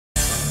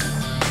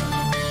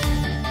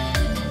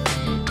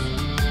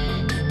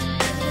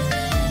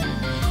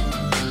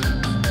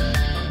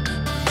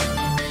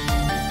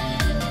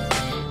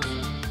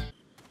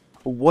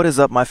What is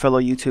up, my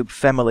fellow YouTube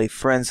family,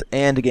 friends,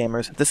 and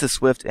gamers? This is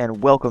Swift,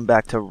 and welcome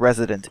back to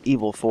Resident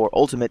Evil 4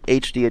 Ultimate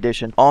HD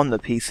Edition on the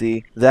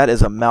PC. That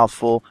is a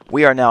mouthful.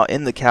 We are now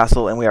in the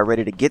castle, and we are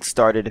ready to get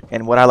started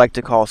in what I like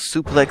to call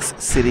Suplex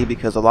City,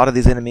 because a lot of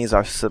these enemies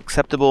are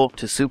susceptible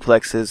to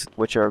suplexes,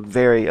 which are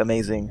very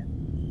amazing.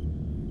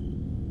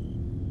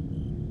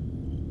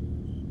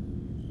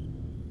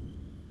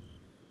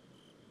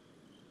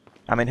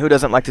 I mean, who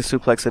doesn't like to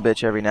suplex a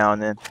bitch every now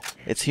and then?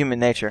 It's human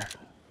nature.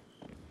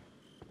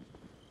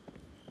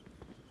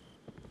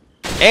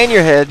 And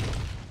your head.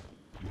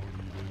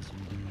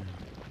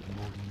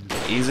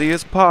 Easy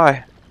as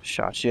pie.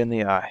 Shot you in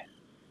the eye.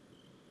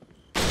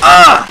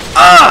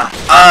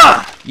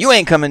 You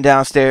ain't coming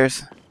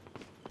downstairs.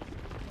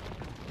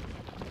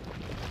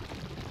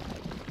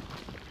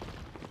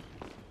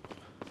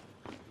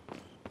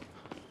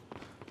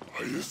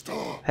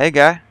 Hey,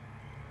 guy.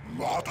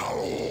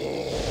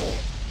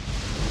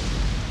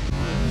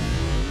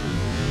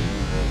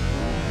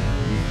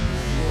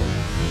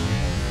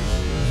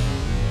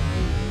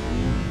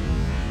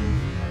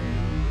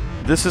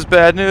 This is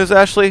bad news,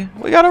 Ashley.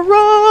 We gotta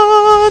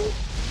run!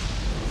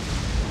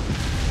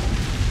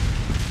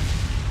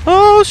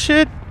 Oh,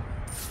 shit.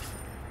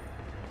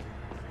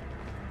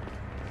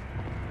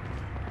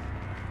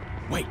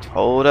 Wait.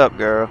 Hold up,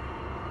 girl.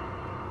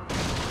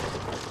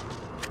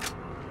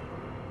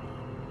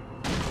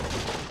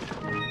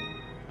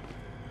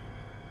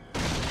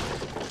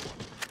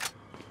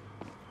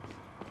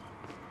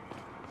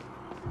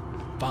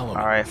 Follow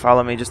me. Alright,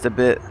 follow me just a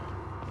bit.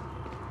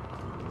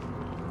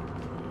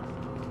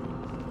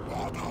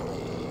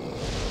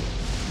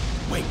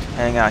 Wait.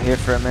 Hang out here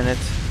for a minute.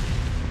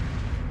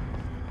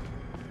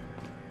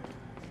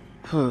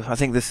 Whew, I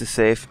think this is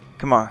safe.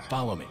 Come on.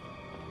 Follow me.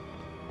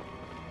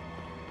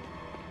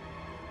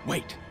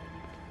 Wait.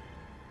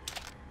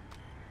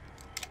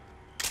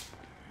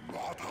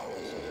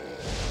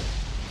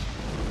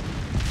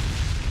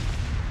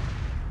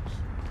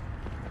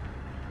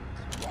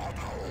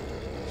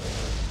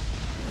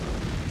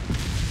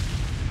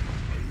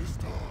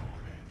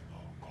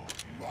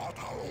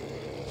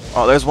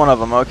 Oh, there's one of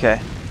them. Okay.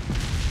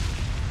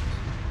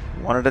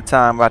 One at a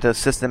time. About to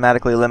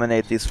systematically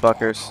eliminate these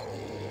fuckers.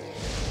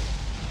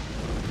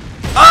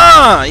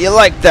 Ah! You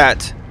like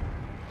that?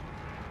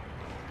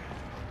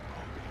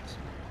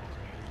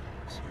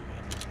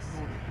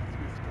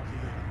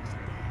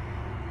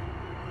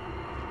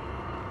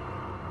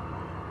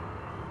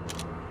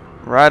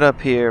 Right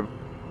up here.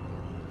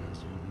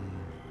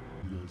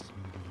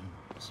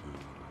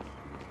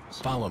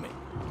 Follow me.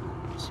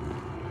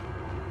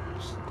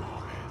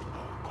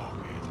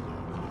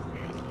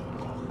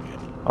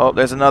 Oh,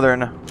 there's another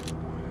one.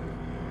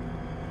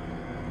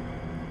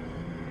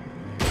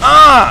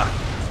 Ah!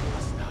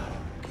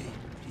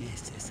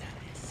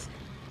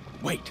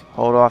 Wait.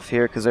 Hold off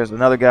here, because there's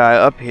another guy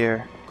up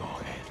here.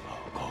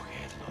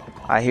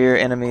 I hear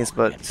enemies,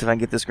 but see if I can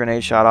get this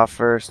grenade shot off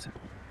first.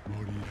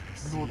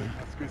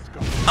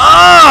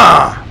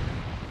 Ah!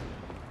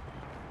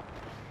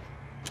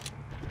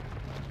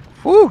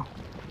 Whew!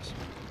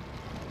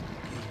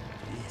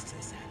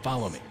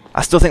 Follow me.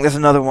 I still think there's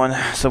another one,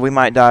 so we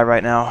might die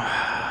right now.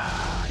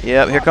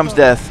 Yep, here comes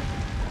death.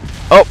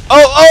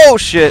 Oh,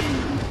 shit!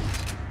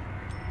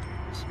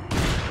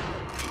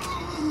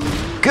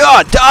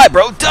 God, die,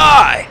 bro,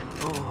 die!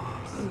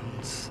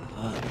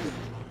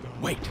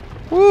 Wait.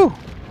 Woo!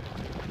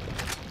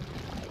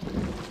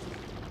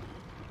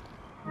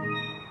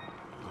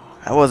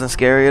 That wasn't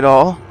scary at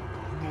all.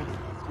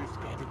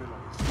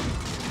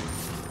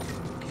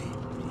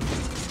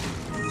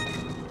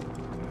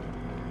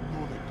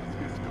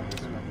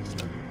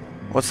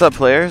 What's up,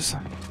 players?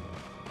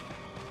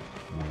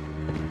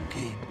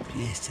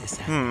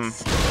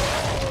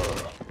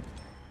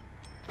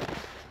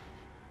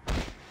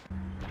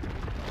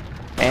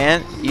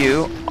 And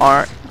you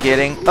aren't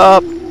getting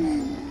up.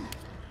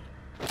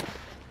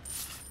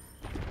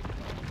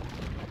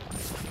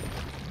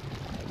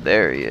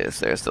 There he is.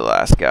 There's the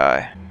last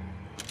guy.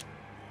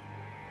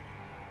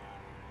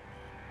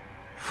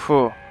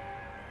 Whew.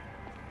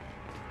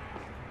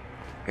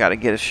 Gotta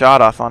get a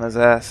shot off on his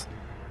ass.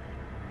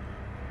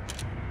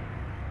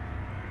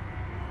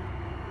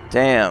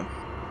 Damn.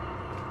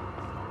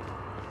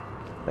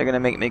 They're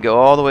gonna make me go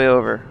all the way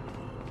over.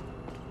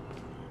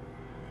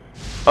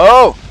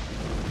 Oh!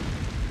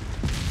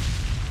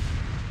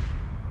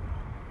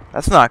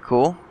 That's not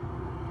cool.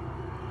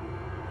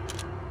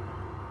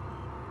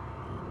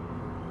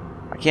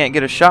 I can't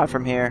get a shot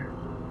from here.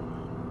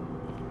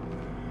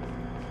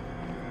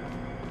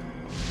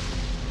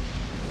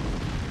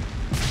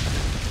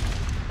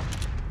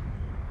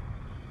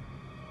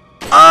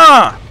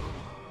 Ah!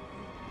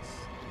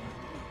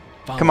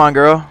 Come on,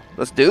 girl.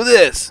 Let's do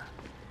this.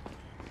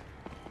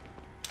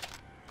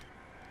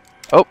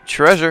 Oh,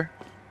 treasure.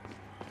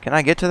 Can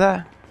I get to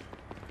that?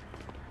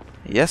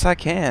 Yes, I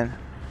can.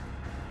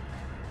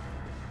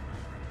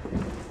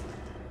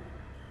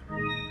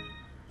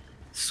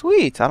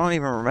 Sweet. I don't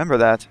even remember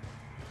that.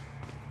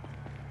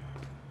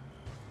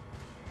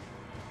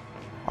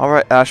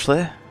 Alright,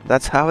 Ashley.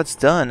 That's how it's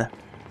done.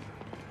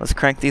 Let's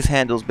crank these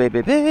handles,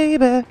 baby,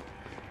 baby.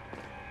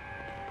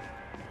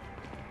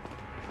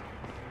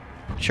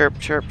 Chirp,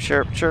 chirp,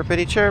 chirp,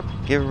 chirpity chirp.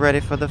 Get ready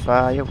for the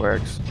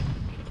fireworks.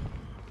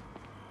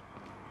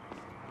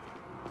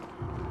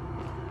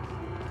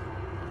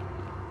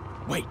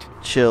 Wait.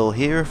 Chill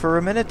here for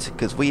a minute,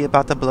 cause we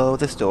about to blow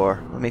this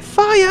door. Let me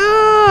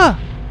fire!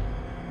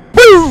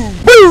 Boom!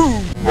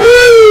 Boom! Boom!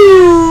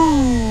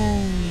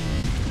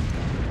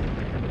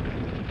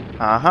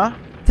 Uh-huh.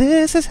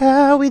 This is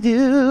how we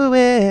do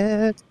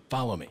it.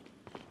 Follow me.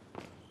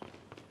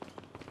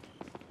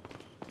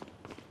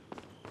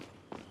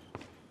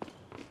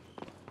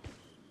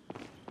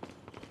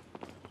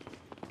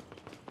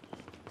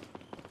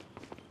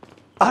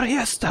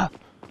 Ariesta!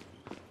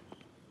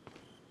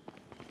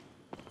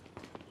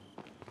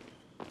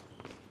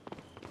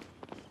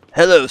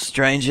 Hello,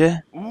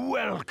 stranger.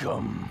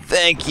 Welcome.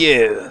 Thank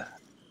you.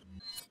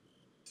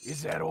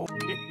 Is that all?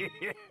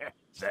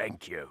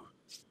 Thank you.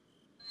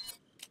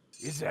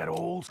 Is that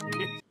all?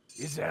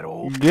 Is that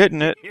all?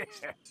 Getting it.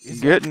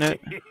 Is Getting that-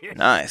 it.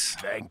 Nice.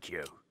 Thank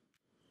you.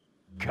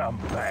 Come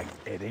back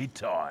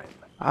anytime.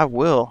 I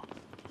will.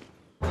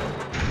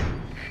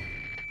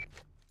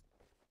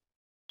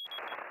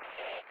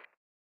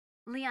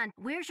 Leon,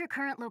 where's your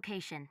current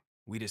location?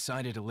 We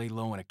decided to lay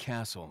low in a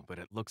castle, but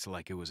it looks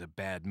like it was a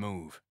bad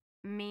move.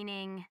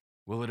 Meaning...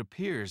 Well, it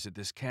appears that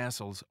this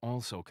castle's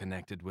also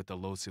connected with the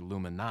Los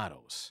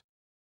Illuminados.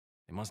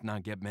 They must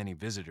not get many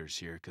visitors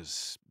here,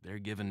 because they're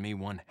giving me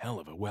one hell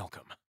of a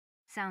welcome.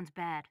 Sounds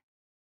bad.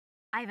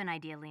 I have an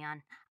idea,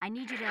 Leon. I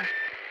need you to...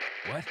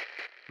 What?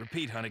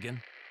 Repeat,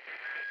 Hunnigan.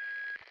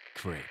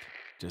 Great.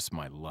 Just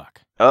my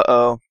luck.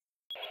 Uh-oh.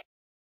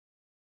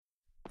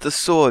 The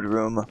sword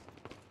room.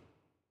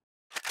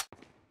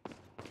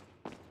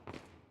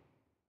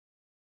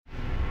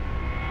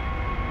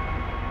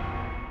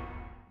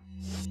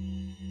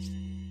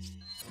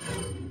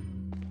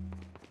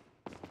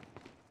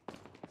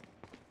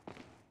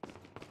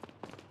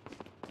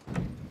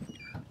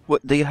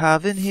 What do you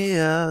have in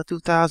here?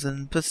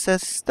 2,000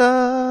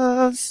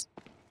 persistas.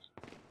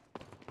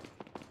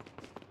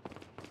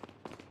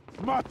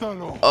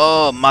 Mátalo.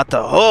 Oh,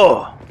 mata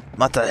ho!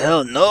 Mata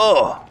hell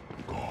no!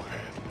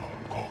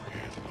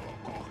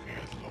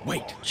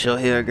 Wait! Chill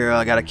here, girl.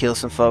 I gotta kill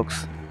some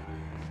folks.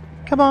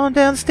 Come on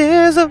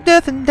downstairs of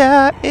death and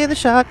die in the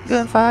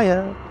shotgun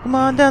fire. Come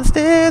on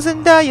downstairs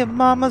and die. Your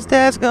mama's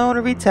dad's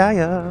gonna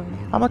retire.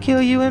 I'ma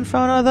kill you in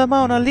front of the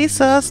Mona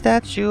Lisa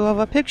statue of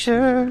a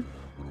picture.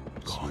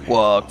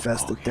 Walk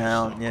faster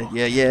down. Yeah,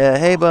 yeah, yeah.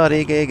 Hey,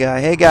 buddy, gay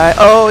guy. Hey, guy.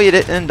 Oh, you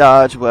didn't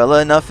dodge well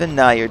enough, and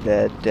now you're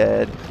dead,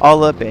 dead.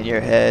 All up in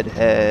your head,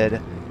 head.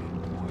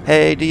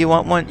 Hey, do you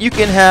want one? You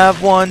can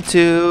have one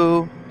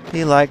too.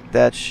 He liked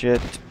that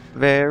shit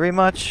very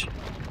much.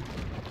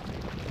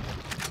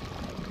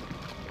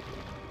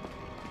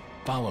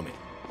 Follow me.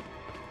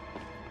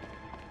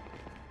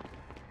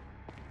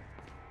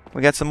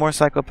 We got some more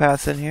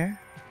psychopaths in here.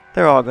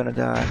 They're all gonna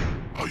die.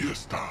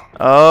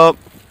 Oh.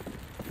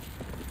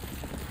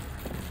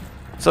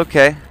 It's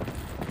okay.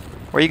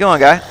 Where you going,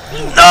 guy?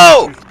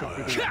 No!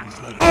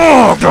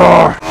 Oh,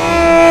 God!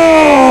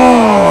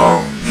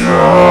 Oh,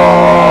 God!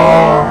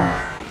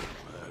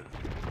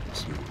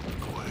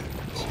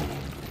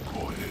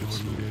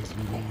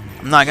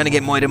 I'm not gonna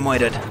get moited.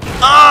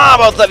 Ah,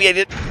 both of you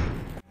did.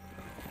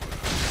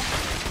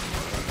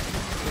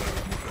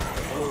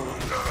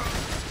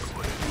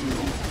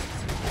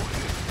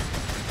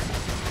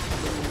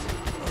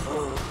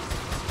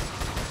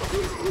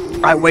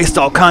 I waste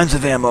all kinds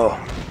of ammo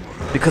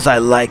because I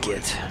like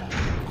it.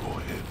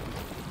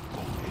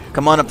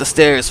 Come on up the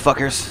stairs,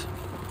 fuckers.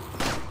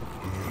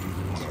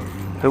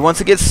 Who wants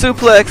to get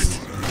suplexed?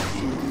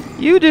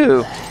 You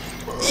do.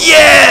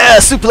 Yeah,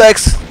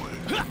 suplex.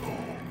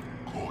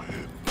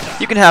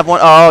 You can have one.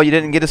 Oh, you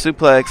didn't get a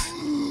suplex.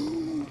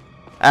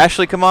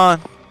 Ashley, come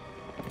on.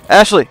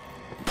 Ashley.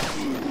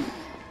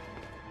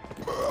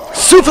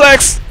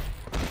 Suplex.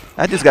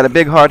 I just got a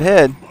big hard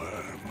head.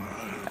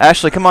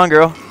 Ashley, come on,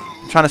 girl.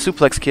 I'm trying to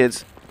suplex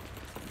kids.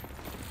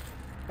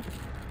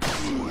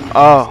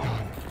 Oh.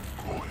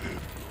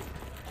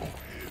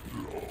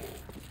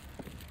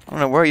 I don't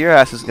know where your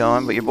ass is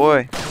going, but your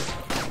boy.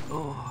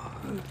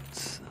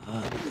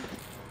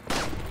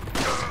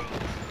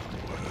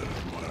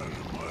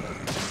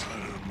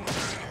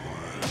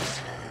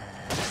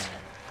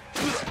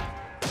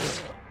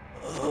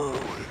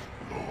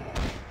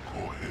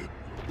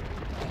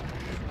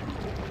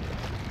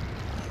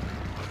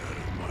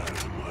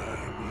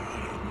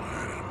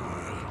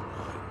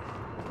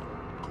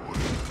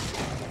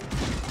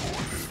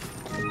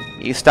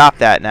 You stop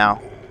that now.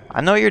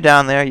 I know you're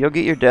down there. You'll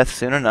get your death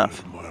soon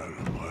enough.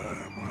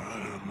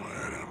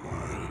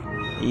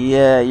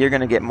 Yeah, you're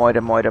gonna get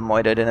moited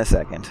in a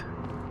second.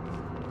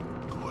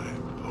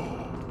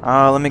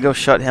 Oh, let me go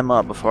shut him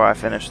up before I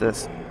finish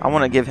this. I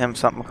want to give him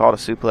something called a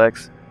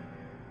suplex.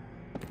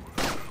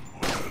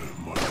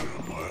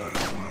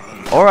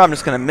 Or I'm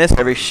just gonna miss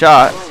every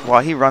shot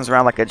while he runs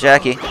around like a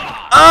Jackie.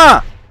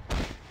 Ah!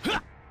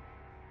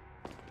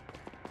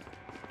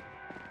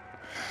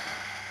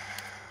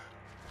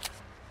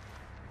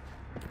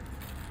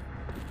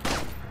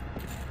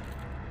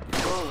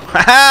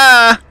 Ha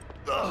ha!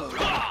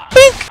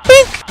 Bink,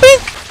 bink,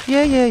 bink!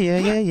 Yeah, yeah, yeah,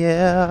 yeah,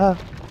 yeah.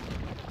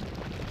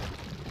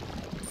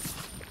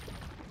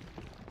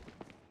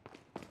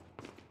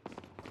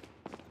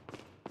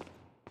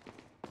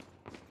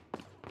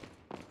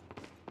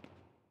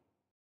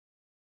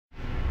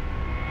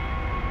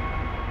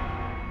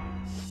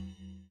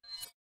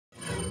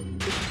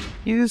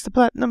 Use the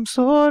platinum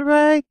sword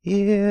right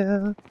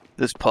here.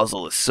 This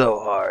puzzle is so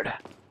hard.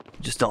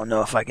 Just don't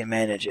know if I can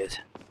manage it.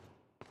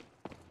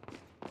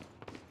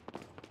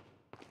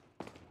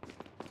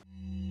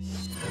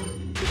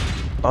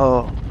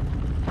 Oh,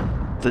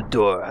 the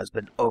door has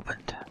been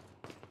opened.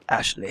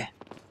 Ashley.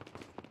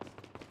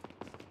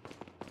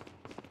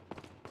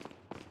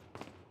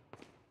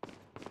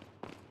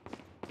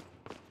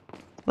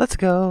 Let's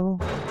go.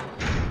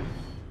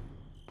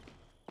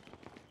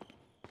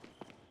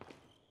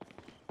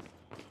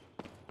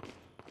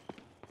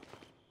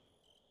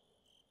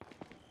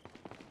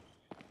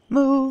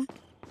 Move.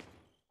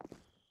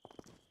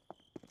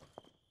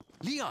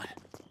 Leon,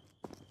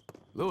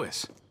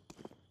 Louis,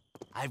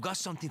 I've got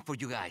something for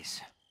you guys.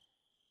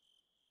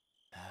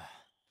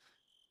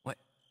 What?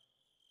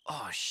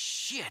 Oh,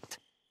 shit!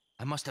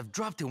 I must have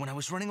dropped it when I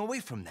was running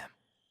away from them.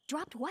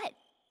 Dropped what?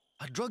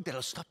 A drug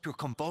that'll stop your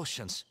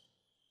convulsions.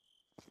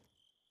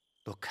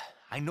 Look,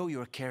 I know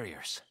you're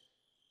carriers.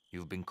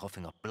 You've been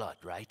coughing up blood,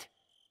 right?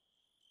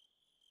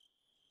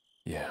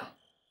 yeah.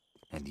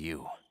 And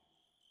you.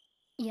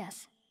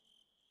 Yes.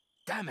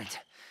 Damn it!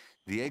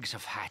 The eggs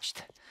have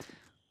hatched.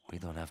 We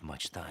don't have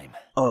much time.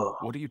 Oh.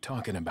 What are you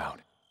talking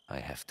about? I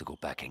have to go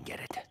back and get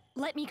it.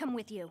 Let me come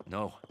with you.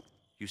 No,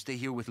 you stay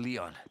here with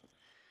Leon.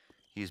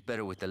 He's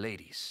better with the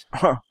ladies.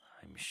 Huh.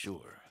 I'm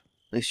sure.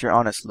 At least you're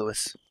honest,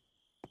 Louis.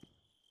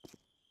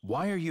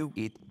 Why are you...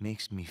 It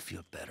makes me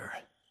feel better.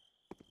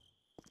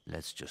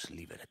 Let's just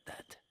leave it at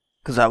that.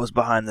 Because I was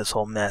behind this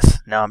whole mess.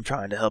 Now I'm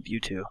trying to help you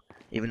two.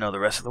 Even though the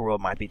rest of the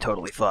world might be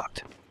totally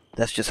fucked.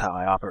 That's just how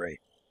I operate.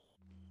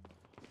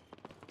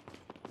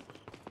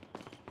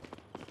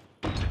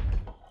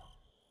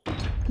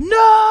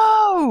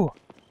 No!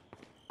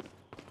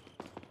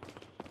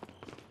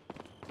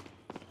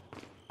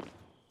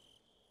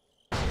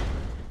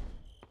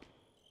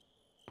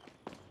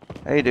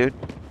 Hey, dude.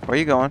 Where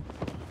you going?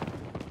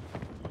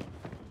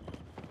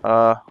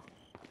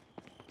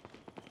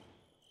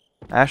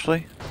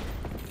 Ashley?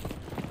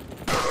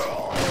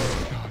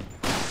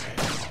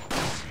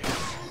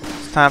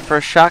 It's time for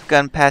a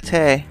shotgun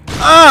pate.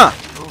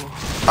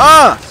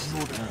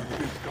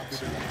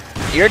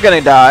 You're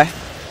gonna die.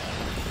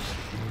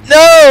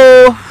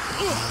 No!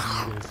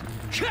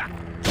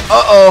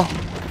 Uh-oh.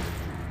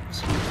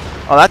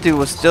 Oh, that dude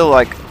was still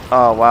like...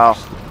 Oh, wow.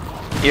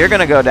 You're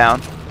gonna go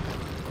down.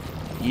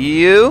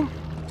 You?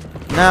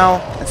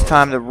 Now, it's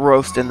time to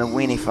roast in the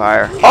weenie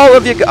fire. All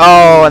of you go...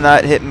 Oh, and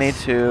that hit me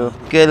too.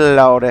 Good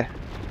lordy.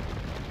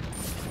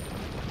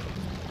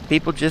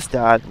 People just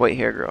died. Wait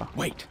here, girl.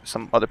 Wait.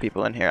 Some other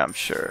people in here, I'm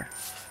sure.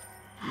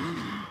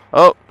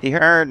 Oh, he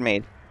heard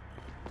me.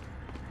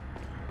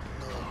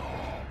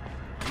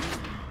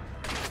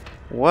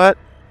 What?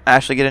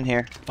 Ashley, get in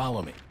here.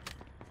 Follow me.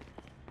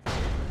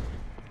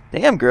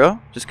 Damn,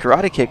 girl. Just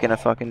karate kicking a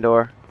fucking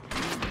door.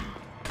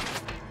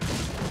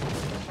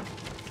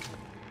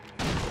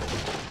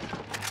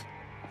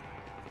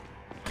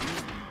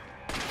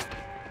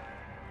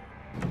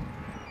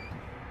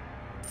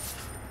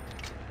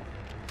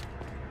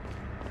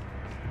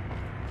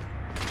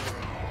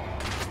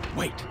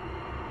 Wait.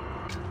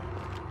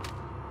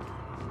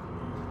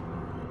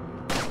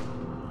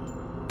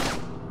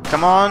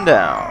 Come on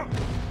down.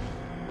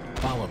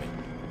 Follow me.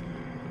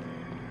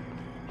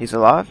 He's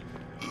alive?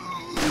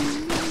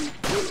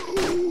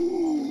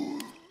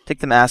 Take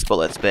them ass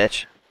bullets,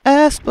 bitch.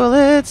 Ass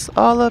bullets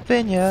all up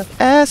in ya.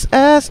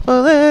 Ass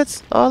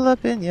bullets all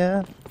up in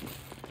ya.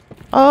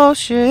 Oh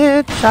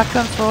shit,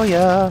 shotgun for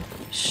ya.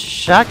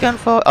 Shotgun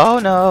for... Oh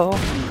no.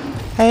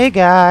 Hey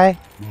guy.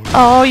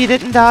 Oh, you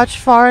didn't dodge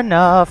far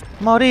enough.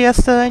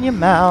 Modiesta in your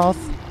mouth.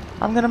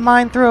 I'm gonna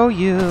mind throw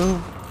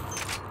you.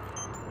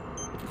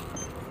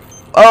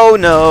 Oh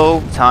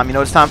no. Tom, you know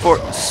what it's time for?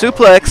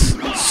 Suplex.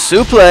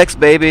 Suplex,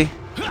 baby.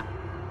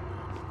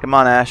 Come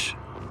on, Ash.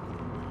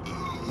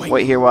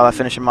 Wait here while I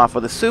finish him off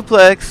with a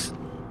suplex.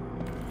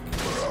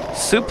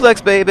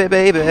 Suplex, baby,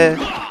 baby.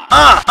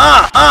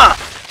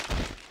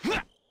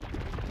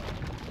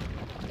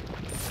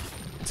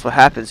 That's what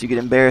happens. You get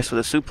embarrassed with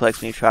a suplex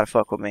when you try to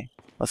fuck with me.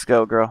 Let's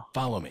go, girl.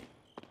 Follow me.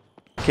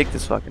 Kick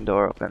this fucking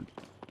door open.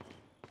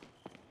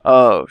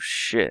 Oh,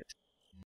 shit.